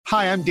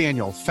Hi, I'm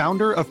Daniel,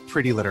 founder of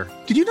Pretty Litter.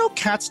 Did you know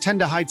cats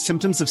tend to hide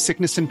symptoms of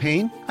sickness and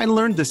pain? I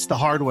learned this the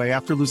hard way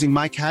after losing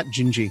my cat,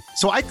 Gingy.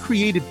 So I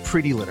created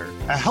Pretty Litter,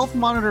 a health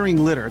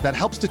monitoring litter that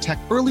helps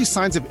detect early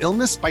signs of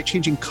illness by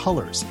changing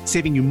colors,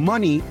 saving you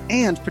money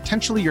and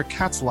potentially your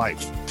cat's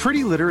life.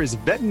 Pretty Litter is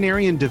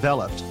veterinarian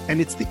developed, and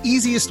it's the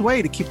easiest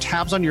way to keep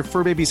tabs on your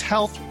fur baby's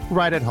health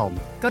right at home.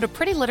 Go to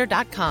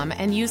prettylitter.com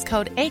and use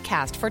code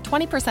ACAST for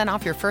 20%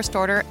 off your first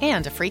order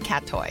and a free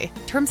cat toy.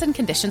 Terms and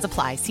conditions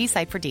apply. See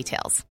site for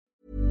details.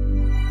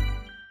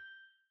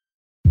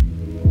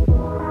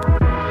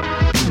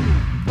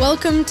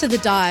 Welcome to The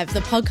Dive, the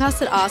podcast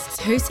that asks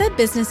who said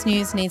business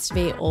news needs to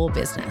be all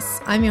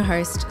business. I'm your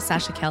host,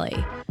 Sasha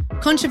Kelly.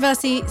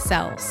 Controversy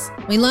sells.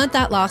 We learnt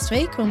that last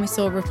week when we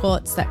saw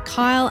reports that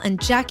Kyle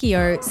and Jackie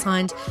O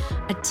signed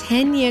a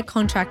 10-year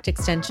contract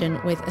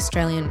extension with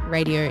Australian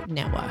Radio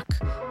Network.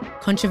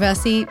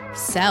 Controversy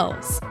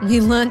sells.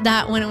 We learnt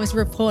that when it was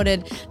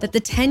reported that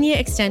the 10-year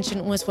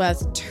extension was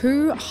worth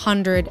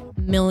 $200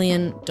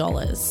 million.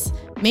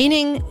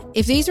 Meaning,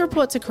 if these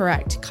reports are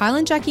correct, Kyle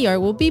and Jackie O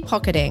will be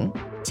pocketing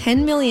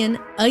 $10 million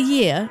a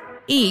year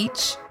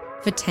each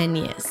for 10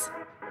 years.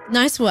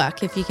 Nice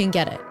work if you can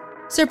get it.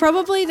 So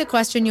probably the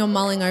question you're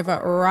mulling over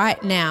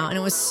right now, and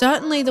it was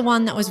certainly the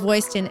one that was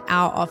voiced in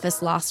our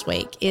office last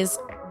week, is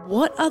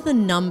what are the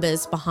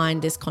numbers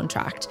behind this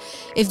contract?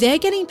 If they're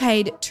getting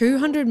paid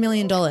 $200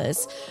 million,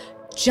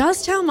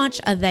 just how much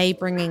are they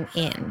bringing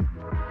in?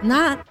 And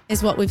that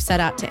is what we've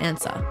set out to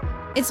answer.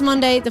 It's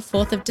Monday, the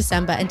 4th of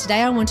December, and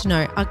today I want to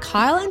know, are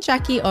Kyle and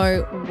Jackie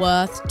O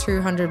worth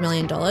 $200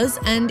 million?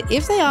 And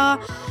if they are,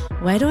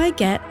 where do I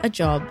get a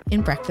job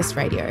in breakfast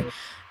radio?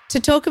 To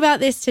talk about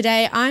this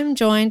today, I'm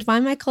joined by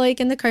my colleague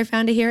and the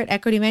co-founder here at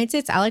Equity Mates.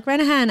 It's Alec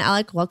Renahan.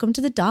 Alec, welcome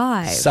to The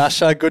Dive.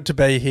 Sasha, good to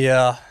be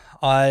here.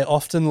 I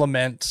often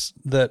lament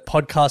that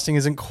podcasting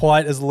isn't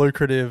quite as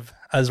lucrative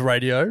as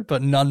radio,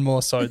 but none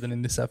more so than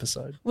in this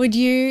episode. Would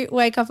you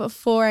wake up at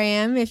 4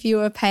 a.m. if you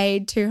were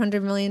paid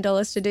 $200 million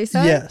to do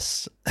so?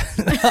 Yes.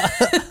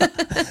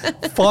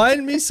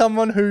 Find me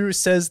someone who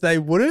says they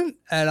wouldn't,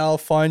 and I'll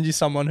find you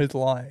someone who's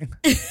lying.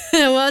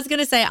 Well, I was going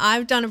to say,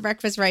 I've done a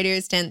breakfast radio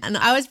stint and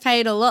I was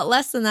paid a lot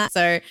less than that.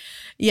 So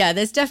yeah,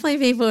 there's definitely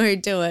people who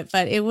do it,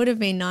 but it would have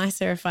been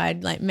nicer if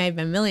I'd made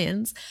my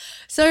millions.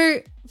 So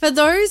for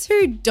those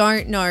who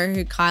don't know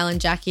who Kyle and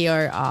Jackie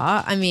O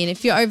are, I mean,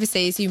 if you're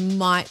overseas, you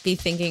might be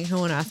thinking, who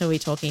on earth are we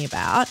talking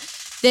about?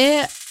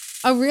 They're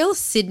a real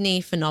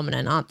Sydney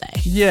phenomenon, aren't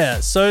they?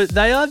 Yeah, so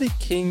they are the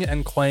king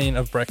and queen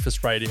of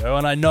breakfast radio.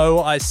 And I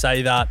know I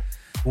say that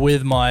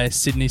with my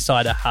Sydney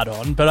Sider hat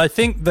on, but I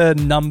think the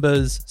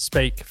numbers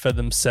speak for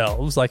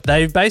themselves.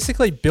 They've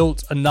basically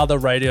built another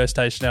radio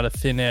station out of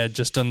thin air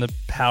just on the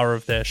power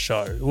of their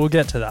show. We'll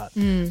get to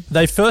that.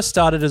 They first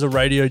started as a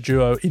radio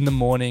duo in the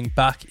morning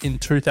back in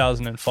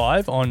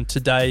 2005 on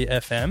Today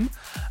FM,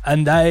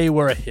 and they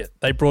were a hit.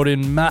 They brought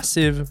in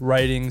massive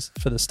ratings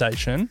for the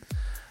station.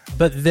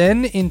 But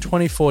then in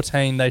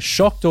 2014, they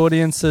shocked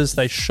audiences,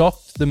 they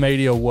shocked the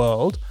media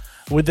world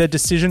with their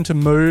decision to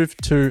move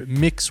to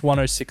Mix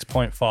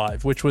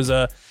 106.5, which was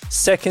a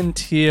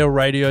second-tier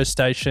radio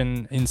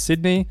station in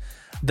Sydney.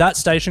 That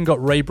station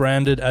got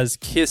rebranded as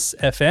Kiss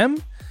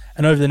FM,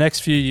 and over the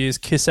next few years,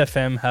 Kiss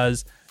FM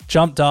has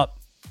jumped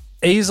up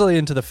easily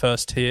into the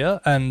first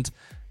tier, and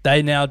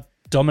they now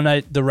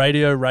dominate the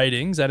radio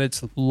ratings, and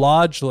it's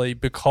largely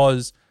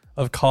because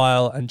of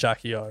Kyle and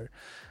Jackie O.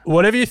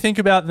 Whatever you think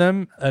about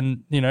them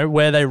and, you know,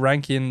 where they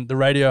rank in the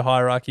radio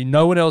hierarchy,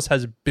 no one else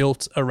has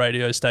built a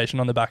radio station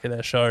on the back of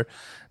their show.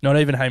 Not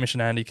even Hamish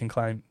and Andy can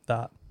claim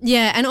that.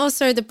 Yeah, and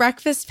also the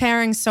breakfast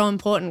pairing is so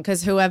important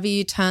because whoever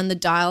you turn the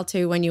dial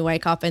to when you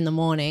wake up in the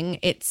morning,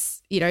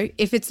 it's, you know,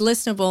 if it's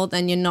listenable,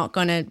 then you're not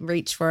going to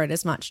reach for it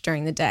as much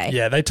during the day.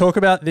 Yeah, they talk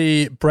about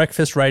the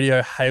breakfast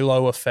radio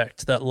halo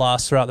effect that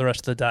lasts throughout the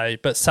rest of the day.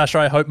 But Sasha,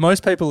 I hope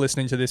most people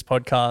listening to this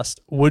podcast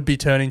would be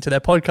turning to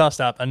their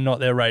podcast app and not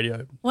their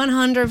radio.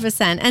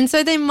 100%. And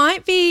so they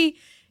might be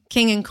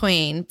king and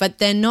queen, but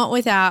they're not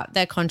without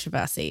their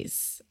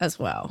controversies as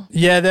well.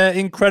 Yeah, they're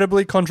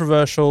incredibly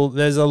controversial.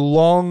 There's a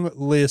long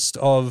list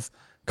of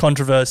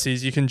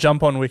controversies. You can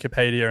jump on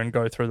Wikipedia and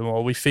go through them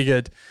all. We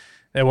figured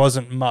there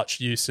wasn't much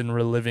use in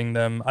reliving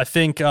them. I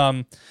think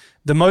the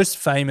most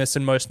famous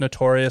and most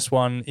notorious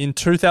one, in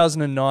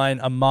 2009,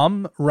 a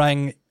mum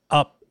rang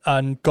up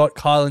and got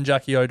Kyle and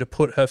Jackie O to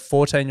put her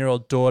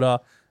 14-year-old daughter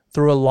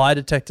through a lie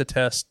detector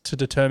test to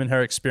determine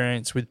her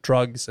experience with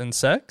drugs and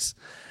sex.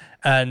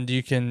 And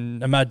you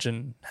can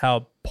imagine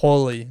how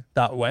poorly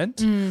that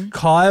went.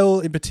 Kyle,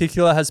 in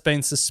particular, has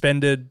been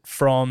suspended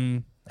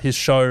from his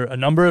show a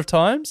number of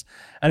times,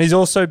 and he's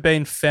also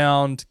been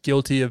found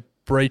guilty of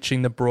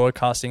breaching the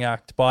Broadcasting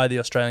Act by the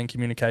Australian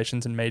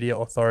Communications and Media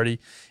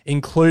Authority,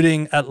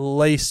 including at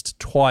least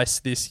twice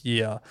this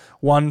year,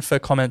 one for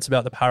comments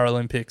about the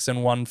Paralympics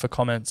and one for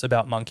comments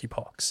about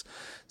monkeypox.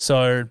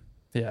 So,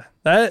 yeah,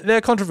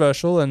 they're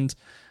controversial, and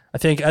I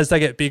think as they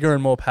get bigger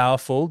and more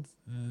powerful,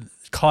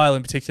 Kyle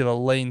in particular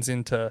leans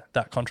into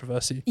that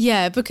controversy.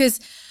 Yeah, because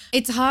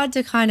it's hard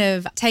to kind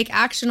of take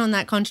action on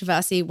that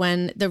controversy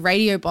when the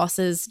radio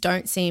bosses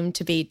don't seem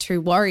to be too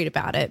worried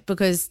about it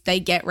because they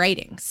get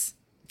ratings.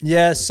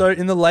 Yeah, so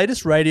in the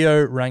latest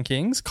radio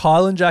rankings,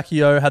 Kyle and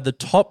Jackie O had the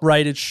top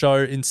rated show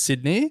in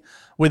Sydney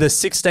with a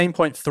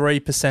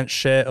 16.3%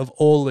 share of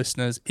all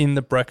listeners in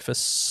the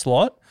breakfast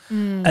slot.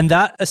 And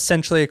that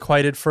essentially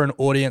equated for an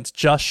audience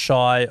just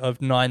shy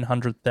of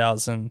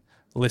 900,000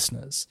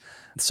 listeners.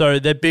 So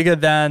they're bigger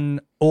than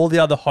all the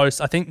other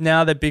hosts. I think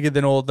now they're bigger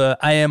than all the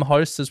AM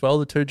hosts as well,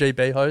 the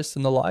 2GB hosts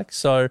and the like.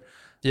 So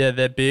yeah,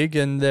 they're big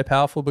and they're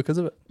powerful because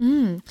of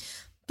it.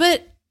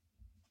 But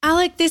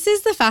Alec, this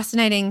is the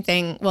fascinating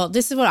thing. Well,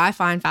 this is what I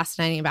find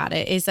fascinating about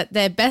it is that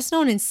they're best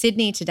known in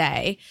Sydney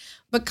today,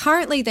 but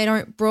currently they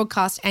don't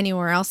broadcast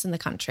anywhere else in the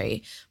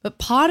country. But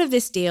part of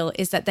this deal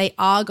is that they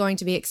are going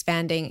to be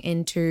expanding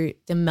into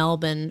the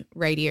Melbourne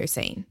radio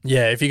scene.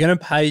 Yeah, if you're going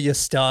to pay your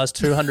stars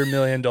 $200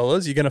 million,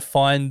 you're going to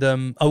find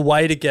them a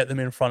way to get them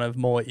in front of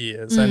more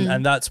ears.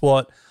 And that's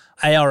what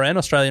ARN,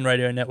 Australian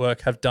Radio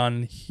Network, have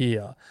done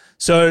here.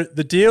 So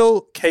the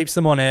deal keeps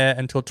them on air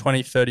until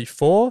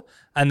 2034,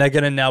 and they're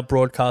going to now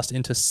broadcast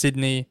into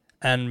Sydney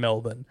and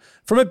Melbourne.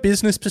 From a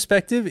business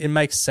perspective, it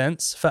makes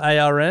sense for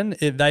ARN.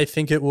 They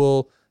think it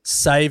will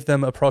save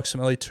them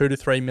approximately $2 to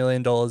 $3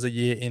 million a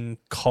year in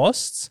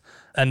costs.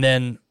 And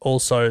then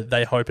also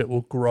they hope it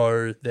will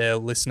grow their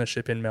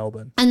listenership in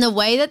Melbourne. And the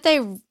way that they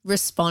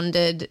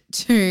responded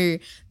to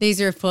these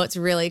reports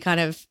really kind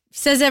of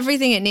says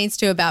everything it needs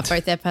to about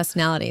both their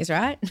personalities,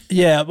 right?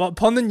 Yeah, but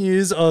upon the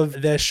news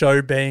of their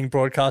show being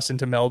broadcast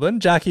into Melbourne,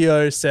 Jackie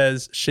O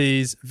says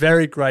she's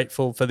very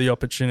grateful for the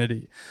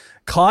opportunity.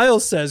 Kyle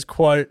says,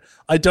 quote,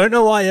 "I don't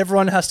know why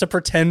everyone has to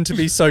pretend to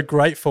be so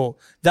grateful.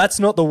 That's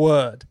not the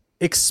word.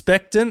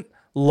 Expectant,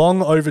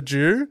 long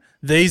overdue.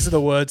 These are the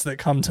words that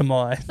come to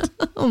mind."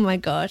 Oh my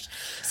gosh.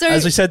 So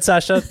as we said,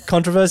 Sasha,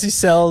 controversy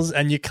sells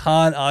and you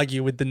can't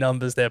argue with the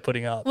numbers they're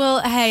putting up. Well,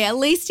 hey, at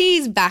least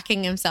he's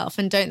backing himself.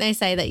 And don't they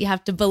say that you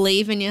have to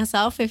believe in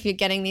yourself if you're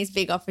getting these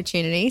big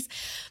opportunities?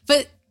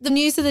 But the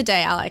news of the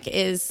day, Alec,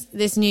 is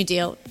this new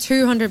deal,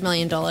 $200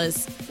 million.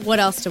 What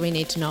else do we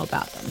need to know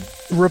about them?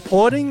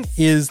 Reporting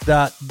is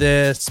that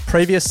their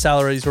previous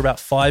salaries were about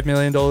 $5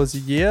 million a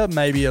year,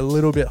 maybe a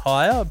little bit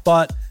higher,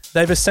 but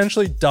they've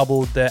essentially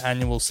doubled their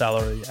annual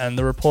salary. And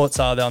the reports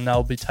are they'll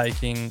now be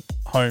taking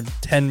home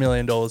 $10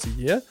 million a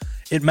year.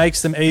 It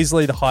makes them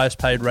easily the highest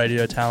paid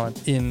radio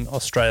talent in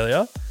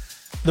Australia.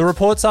 The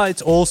reports are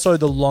it's also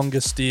the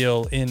longest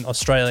deal in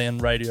Australian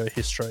radio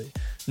history.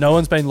 No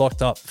one's been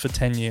locked up for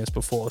 10 years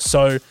before.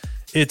 So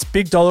it's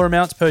big dollar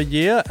amounts per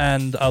year,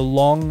 and a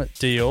long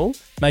deal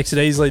makes it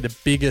easily the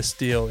biggest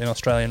deal in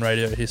Australian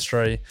radio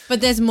history.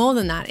 But there's more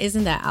than that,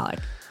 isn't there, Alec?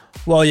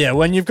 Well, yeah,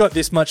 when you've got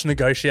this much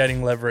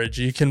negotiating leverage,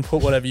 you can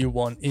put whatever you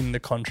want in the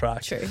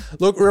contract. True.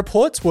 Look,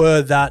 reports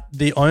were that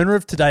the owner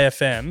of Today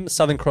FM,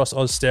 Southern Cross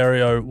Oz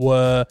Stereo,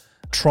 were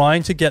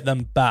trying to get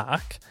them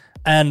back.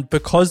 And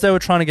because they were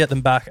trying to get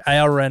them back,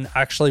 ARN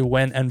actually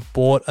went and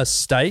bought a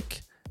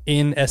stake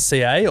in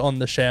SCA on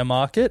the share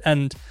market.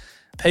 And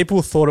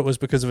people thought it was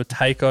because of a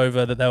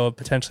takeover that they were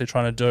potentially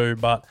trying to do.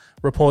 But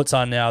reports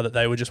are now that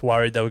they were just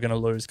worried they were going to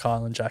lose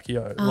Kyle and Jackie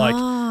O.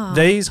 Like,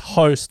 these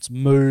hosts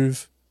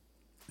move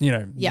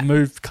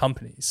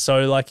companies.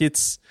 So like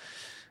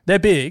they're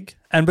big.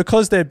 And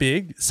because they're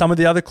big, some of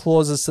the other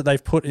clauses that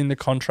they've put in the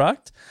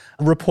contract,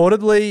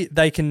 reportedly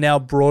they can now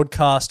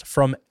broadcast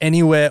from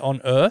anywhere on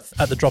earth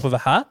at the drop of a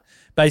hat.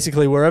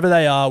 Basically, wherever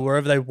they are,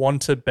 wherever they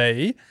want to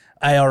be,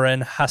 ARN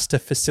has to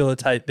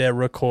facilitate their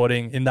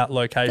recording in that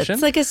location.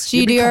 It's like a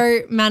studio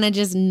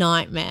manager's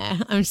nightmare.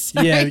 I'm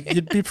sorry. Yeah,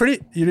 you'd be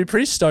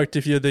pretty stoked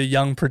if you're the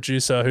young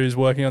producer who's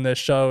working on their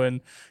show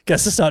and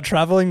gets to start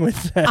traveling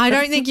with them. I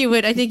don't think you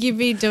would. I think you'd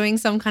be doing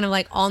some kind of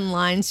like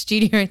online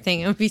studio thing.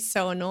 It would be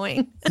so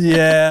annoying.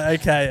 Yeah,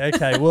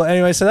 okay. Well,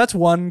 anyway, so that's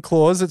one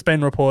clause that's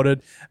been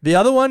reported. The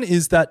other one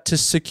is that to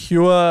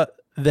secure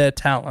their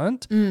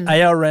talent,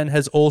 ARN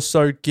has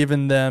also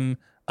given them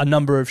a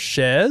number of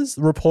shares.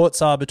 The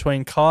reports are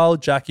between Kyle,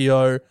 Jackie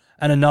O,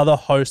 and another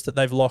host that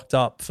they've locked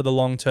up for the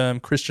long term,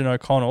 Christian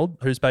O'Connell,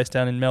 who's based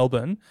down in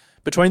Melbourne.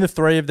 Between the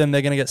three of them,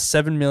 they're going to get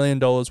 $7 million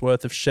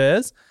worth of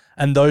shares,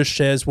 and those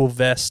shares will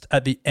vest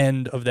at the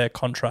end of their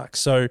contract.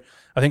 So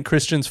I think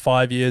Christian's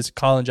 5 years,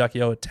 Kyle and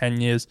Jackie O are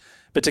 10 years.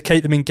 But to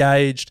keep them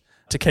engaged,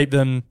 to keep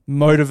them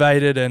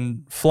motivated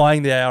and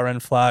flying the ARN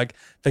flag,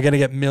 they're going to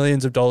get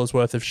millions of dollars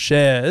worth of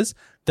shares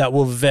that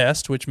will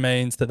vest, which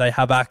means that they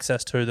have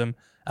access to them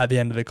at the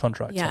end of the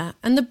contract. Yeah.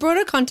 And the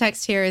broader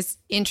context here is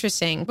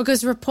interesting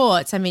because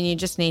reports, I mean, you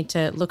just need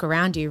to look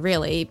around you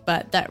really,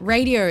 but that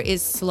radio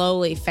is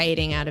slowly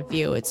fading out of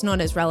view. It's not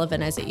as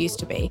relevant as it used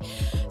to be.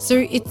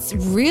 So it's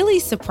really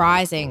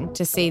surprising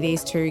to see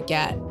these two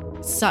get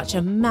such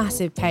a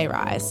massive pay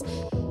rise.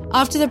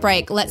 After the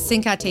break, let's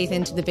sink our teeth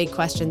into the big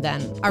question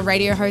then. Are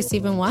radio hosts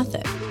even worth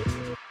it?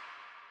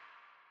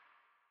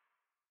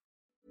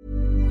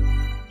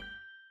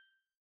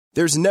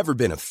 There's never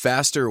been a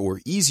faster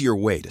or easier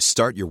way to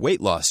start your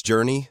weight loss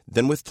journey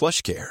than with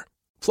PlushCare.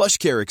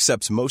 PlushCare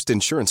accepts most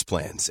insurance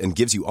plans and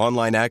gives you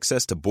online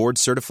access to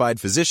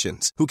board-certified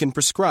physicians who can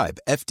prescribe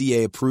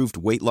FDA-approved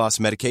weight loss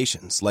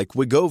medications like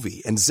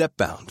Wegovy and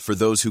Zepbound for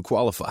those who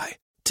qualify.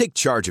 Take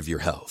charge of your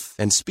health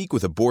and speak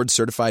with a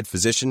board-certified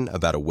physician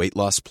about a weight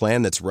loss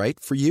plan that's right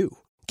for you.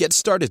 Get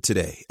started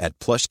today at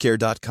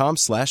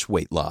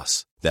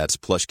plushcare.com/weight-loss. That's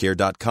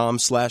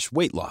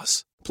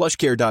plushcare.com/weight-loss.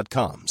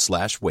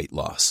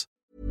 plushcare.com/weight-loss.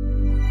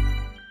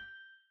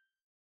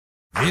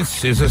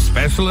 This is a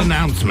special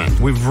announcement.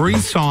 We've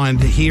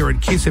re-signed here at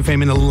Kiss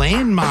FM in a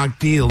landmark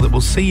deal that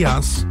will see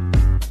us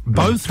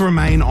both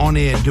remain on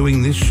air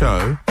doing this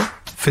show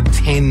for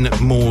 10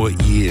 more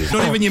years.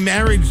 Not even your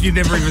marriage, you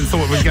never even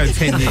thought would go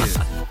 10 years.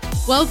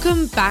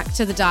 Welcome back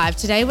to The Dive.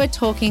 Today we're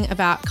talking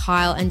about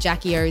Kyle and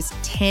Jackie O's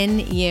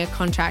 10-year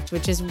contract,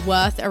 which is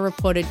worth a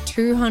reported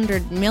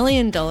 $200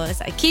 million.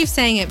 I keep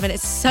saying it, but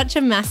it's such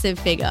a massive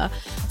figure.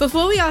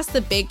 Before we ask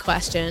the big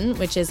question,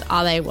 which is,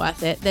 are they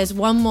worth it? There's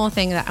one more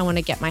thing that I want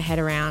to get my head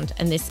around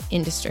in this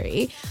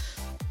industry.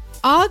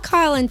 Are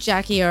Kyle and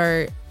Jackie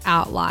O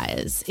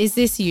outliers? Is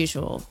this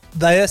usual?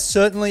 They are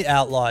certainly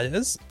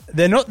outliers.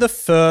 They're not the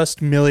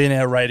first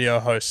millionaire radio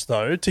hosts,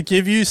 though. To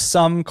give you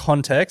some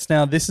context,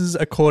 now this is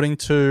according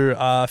to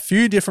a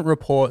few different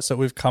reports that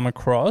we've come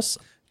across.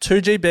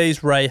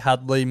 2GB's Ray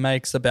Hadley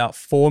makes about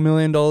 $4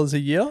 million a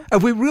year.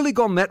 Have we really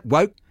gone that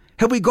woke?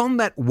 Have we gone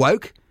that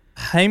woke?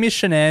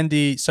 Hamish and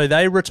Andy, so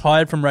they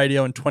retired from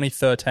radio in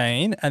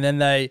 2013 and then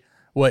they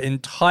were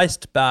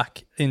enticed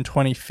back in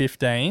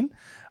 2015.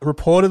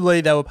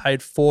 Reportedly, they were paid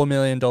 $4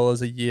 million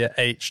a year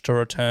each to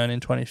return in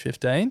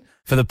 2015.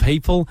 For the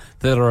people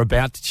that are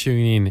about to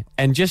tune in,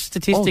 and just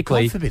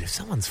statistically... Oh, God forbid, if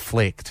someone's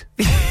flicked.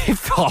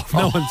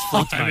 No one's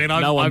flicked, mate.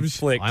 No one's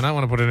flicked. I don't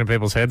want to put it in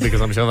people's head because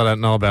I'm sure they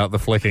don't know about the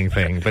flicking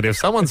thing, but if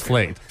someone's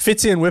flicked...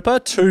 Fitzy and Whipper,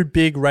 two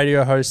big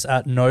radio hosts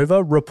at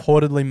Nova,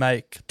 reportedly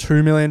make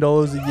 $2 million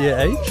a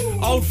year each.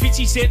 Old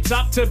Fitzy sets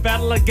up to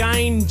battle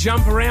again.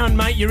 Jump around,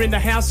 mate, you're in the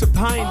house of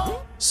pain.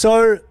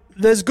 So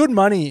there's good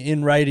money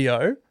in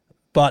radio,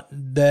 but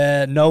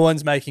no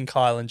one's making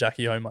Kyle and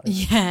Jackie O money.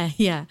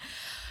 Yeah.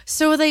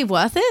 So are they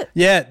worth it?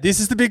 Yeah, this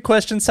is the big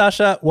question,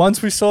 Sasha.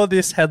 Once we saw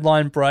this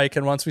headline break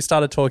and once we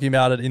started talking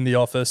about it in the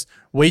office,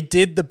 we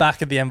did the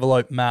back of the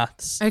envelope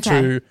maths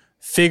to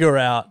figure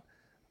out,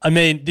 I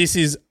mean, this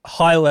is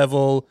high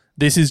level.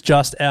 This is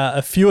just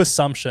a few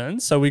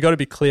assumptions. So we got to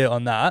be clear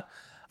on that.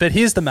 But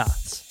here's the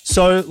maths.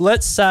 So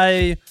let's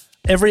say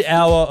every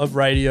hour of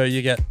radio,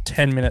 you get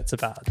 10 minutes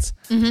of ads.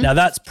 Mm-hmm. Now,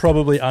 that's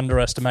probably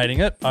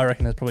underestimating it. I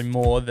reckon there's probably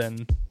more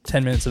than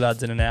 10 minutes of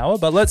ads in an hour.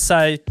 But let's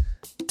say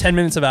 10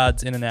 minutes of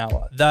ads in an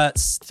hour.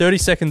 That's 30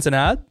 seconds an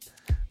ad.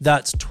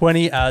 That's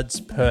 20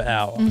 ads per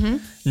hour.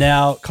 Mm-hmm.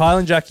 Now, Kyle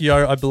and Jackie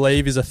O, I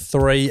believe, is a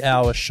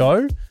 3-hour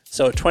show.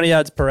 So at 20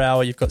 ads per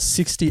hour, you've got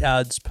 60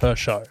 ads per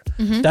show.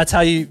 Mm-hmm. That's how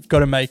you've got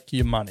to make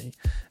your money.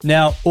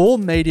 Now, all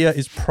media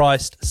is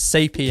priced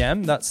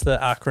CPM. That's the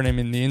acronym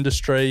in the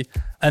industry.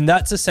 And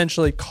that's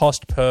essentially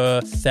cost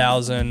per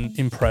 1,000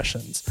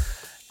 impressions.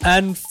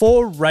 And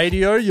for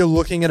radio, you're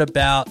looking at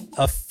about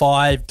a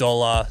 $5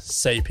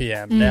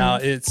 CPM. Now,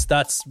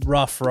 that's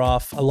rough.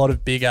 A lot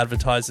of big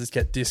advertisers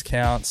get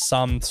discounts.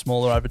 Some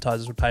smaller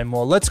advertisers would pay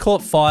more. Let's call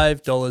it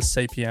 $5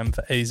 CPM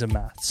for ease of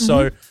maths. Mm-hmm.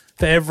 So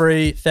for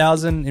every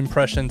 1,000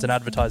 impressions an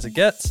advertiser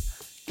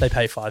gets, they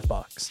pay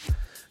 $5.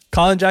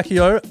 Kyle and Jackie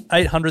O,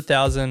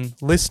 800,000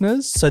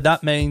 listeners. So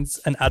that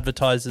means an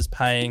advertiser's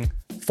paying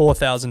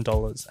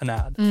 $4,000 an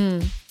ad.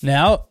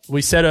 Now,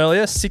 we said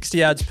earlier,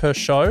 60 ads per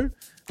show.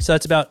 So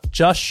that's about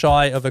just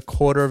shy of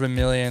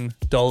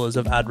 $250,000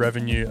 of ad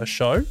revenue a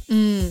show.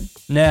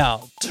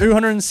 Now,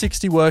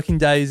 260 working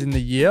days in the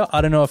year.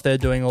 I don't know if they're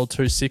doing all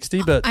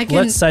 260, but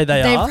let's say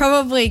they are. They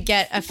probably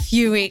get a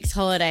few weeks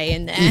holiday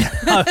in there.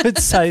 Yeah, I would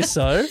say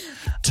so.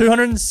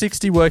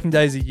 260 working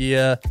days a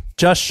year,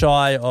 just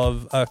shy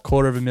of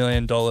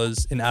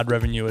 $250,000 in ad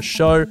revenue a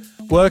show.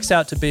 Works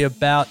out to be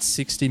about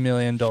 $60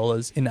 million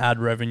in ad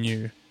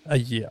revenue a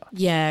year.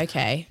 Yeah,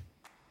 okay.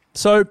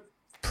 So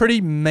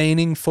pretty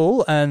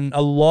meaningful and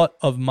a lot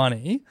of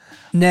money.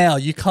 Now,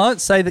 you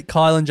can't say that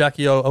Kyle and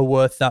Jackie O are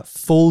worth that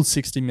full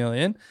 $60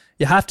 million.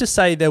 You have to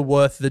say they're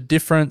worth the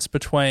difference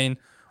between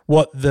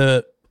what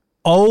the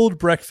old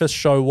breakfast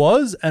show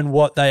was and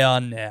what they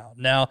are now.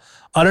 Now,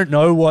 I don't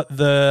know what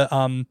the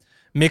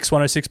Mix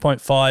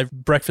 106.5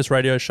 breakfast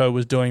radio show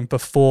was doing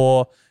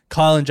before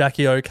Kyle and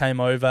Jackie O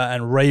came over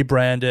and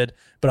rebranded,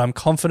 but I'm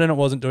confident it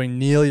wasn't doing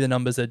nearly the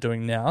numbers they're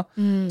doing now.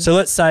 So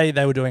let's say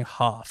they were doing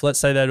half. Let's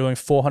say they're doing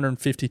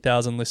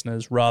 450,000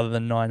 listeners rather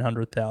than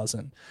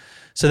 900,000.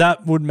 So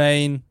that would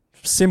mean,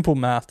 simple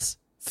maths,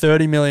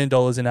 $30 million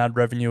in ad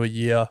revenue a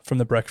year from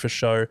the breakfast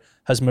show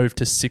has moved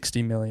to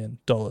 $60 million.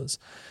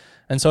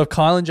 And so if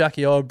Kyle and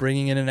Jackie O are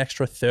bringing in an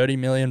extra $30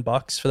 million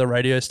for the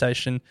radio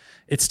station,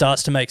 it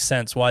starts to make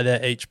sense why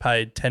they're each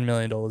paid $10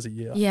 million a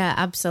year. Yeah,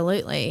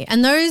 absolutely.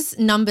 And those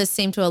numbers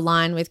seem to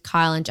align with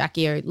Kyle and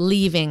Jackie O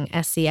leaving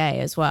SCA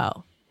as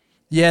well.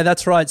 Yeah,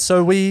 that's right.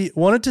 So we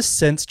wanted to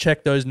sense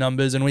check those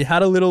numbers, and we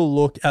had a little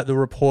look at the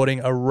reporting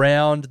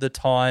around the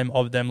time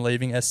of them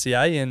leaving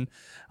SCA in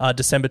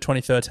December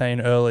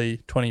 2013,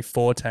 early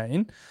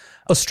 2014.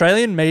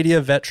 Australian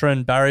media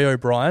veteran Barry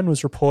O'Brien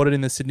was reported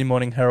in the Sydney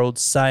Morning Herald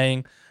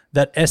saying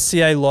that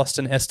SCA lost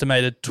an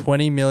estimated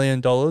 $20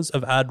 million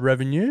of ad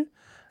revenue.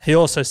 He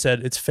also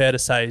said it's fair to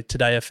say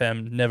Today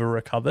FM never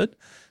recovered.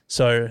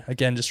 So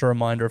again, just a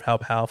reminder of how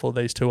powerful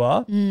these two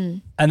are.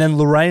 And then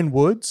Lorraine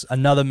Woods,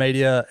 another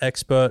media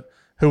expert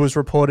who was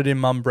reported in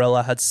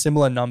Mumbrella, had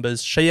similar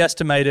numbers. She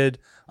estimated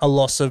a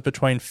loss of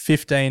between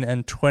 $15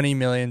 and $20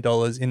 million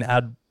in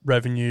ad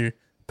revenue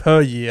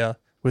per year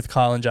with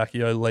Kyle and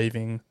Jackie O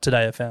leaving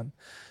Today FM.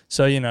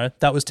 So,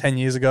 that was 10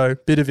 years ago,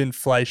 bit of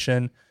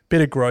inflation,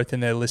 bit of growth in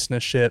their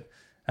listenership,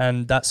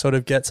 and that sort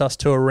of gets us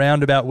to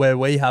around about where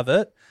we have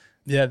it.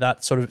 Yeah,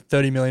 that sort of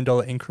 $30 million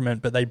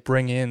increment, but they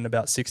bring in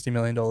about $60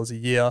 million a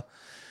year.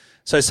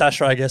 So,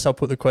 Sasha, I guess I'll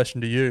put the question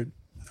to you.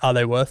 Are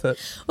they worth it?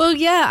 Well,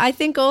 yeah, I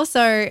think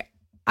also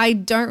I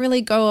don't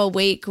really go a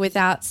week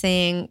without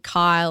seeing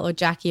Kyle or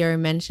Jackie O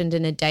mentioned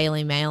in a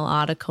Daily Mail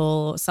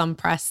article or some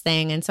press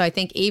thing. And so I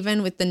think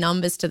even with the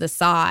numbers to the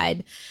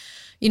side,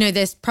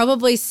 there's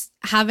probably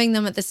having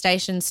them at the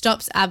station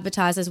stops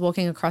advertisers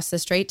walking across the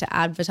street to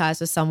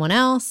advertise with someone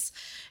else.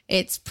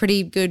 It's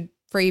pretty good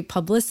free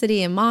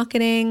publicity and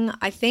marketing.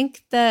 I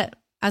think that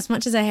as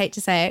much as I hate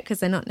to say it because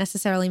they're not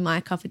necessarily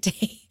my cup of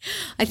tea,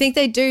 I think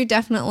they do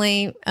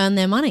definitely earn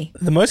their money.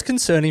 The most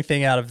concerning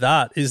thing out of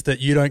that is that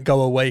you don't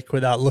go a week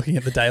without looking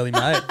at the Daily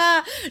Mail.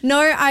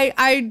 No,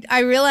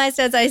 I realized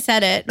as I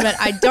said it, but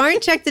I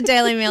don't check the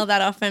Daily Mail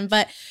that often.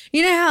 But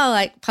you know how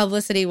like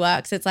publicity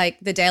works? It's like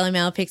the Daily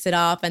Mail picks it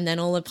up and then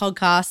all the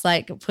podcasts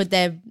like put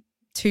their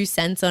 2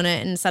 cents on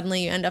it and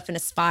suddenly you end up in a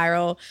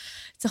spiral.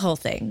 It's a whole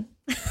thing.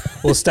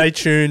 Well, stay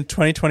tuned.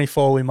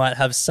 2024, we might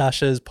have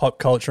Sasha's pop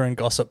culture and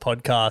gossip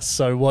podcast.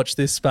 So watch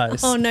this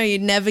space. Oh, no,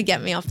 you'd never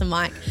get me off the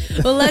mic.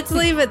 Well, let's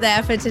leave it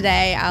there for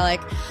today,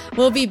 Alec.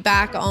 We'll be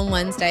back on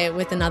Wednesday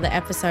with another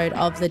episode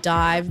of The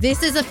Dive.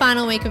 This is the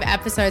final week of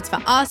episodes for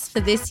us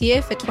for this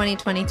year, for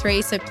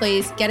 2023. So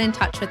please get in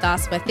touch with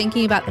us. We're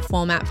thinking about the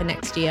format for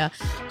next year.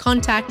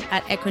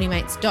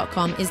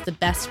 contact@equitymates.com is the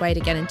best way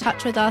to get in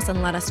touch with us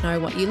and let us know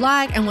what you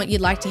like and what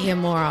you'd like to hear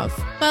more of.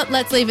 But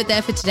let's leave it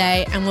there for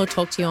today and we'll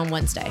talk to you on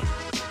Wednesday.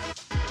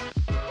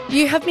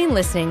 You have been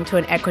listening to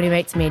an Equity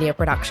Mates Media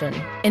production.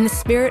 In the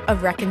spirit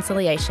of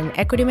reconciliation,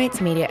 Equity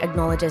Mates Media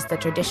acknowledges the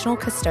traditional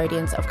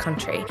custodians of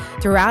country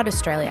throughout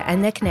Australia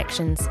and their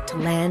connections to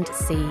land,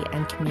 sea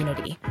and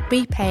community.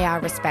 We pay our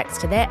respects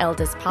to their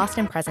elders past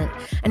and present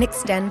and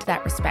extend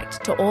that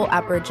respect to all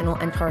Aboriginal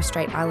and Torres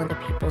Strait Islander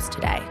peoples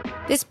today.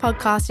 This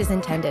podcast is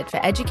intended for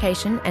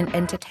education and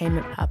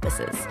entertainment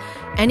purposes.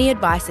 Any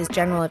advice is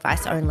general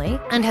advice only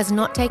and has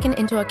not taken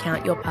into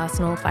account your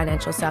personal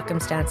financial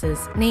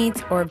circumstances,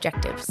 needs or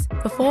objectives.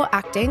 Before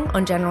acting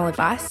on general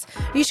advice,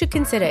 you should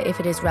consider if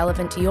it is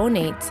relevant to your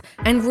needs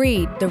and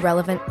read the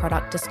relevant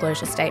product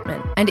disclosure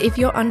statement. And if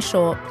you're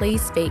unsure,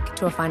 please speak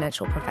to a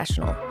financial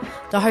professional.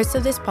 The hosts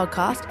of this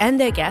podcast and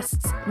their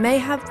guests may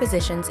have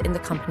positions in the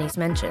companies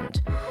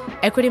mentioned.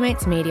 Equity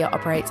Mates Media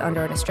operates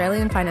under an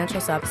Australian Financial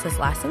Services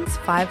Licence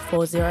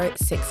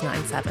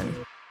 540697.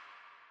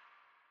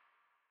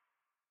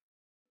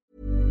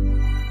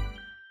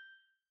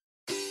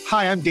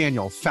 Hi, I'm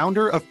Daniel,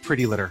 founder of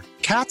Pretty Litter.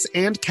 Cats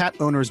and cat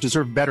owners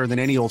deserve better than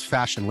any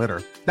old-fashioned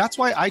litter. That's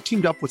why I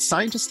teamed up with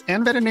scientists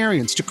and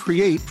veterinarians to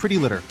create Pretty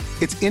Litter.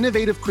 Its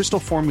innovative crystal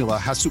formula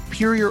has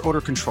superior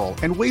odor control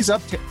and weighs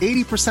up to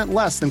 80%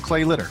 less than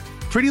clay litter.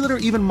 Pretty Litter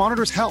even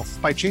monitors health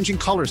by changing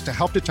colors to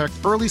help detect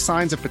early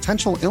signs of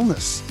potential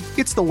illness.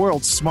 It's the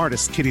world's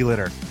smartest kitty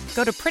litter.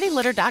 Go to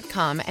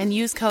prettylitter.com and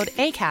use code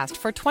ACAST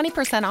for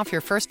 20% off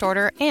your first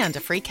order and a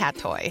free cat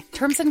toy.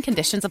 Terms and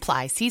conditions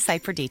apply. See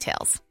site for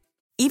details.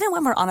 Even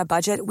when we're on a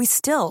budget, we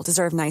still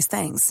deserve nice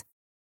things.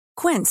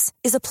 Quince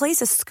is a place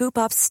to scoop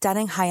up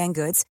stunning high-end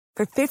goods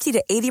for 50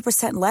 to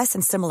 80% less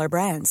than similar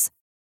brands.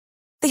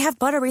 They have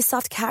buttery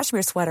soft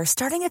cashmere sweaters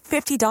starting at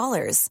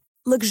 $50,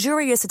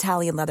 luxurious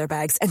Italian leather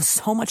bags, and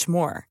so much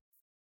more.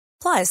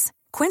 Plus,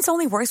 Quince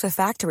only works with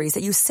factories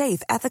that use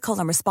safe, ethical,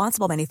 and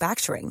responsible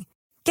manufacturing.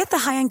 Get the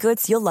high-end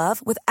goods you'll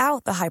love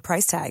without the high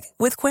price tag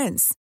with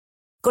Quince.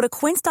 Go to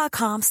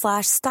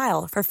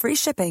quince.com/style for free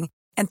shipping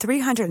and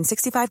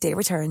 365-day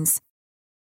returns.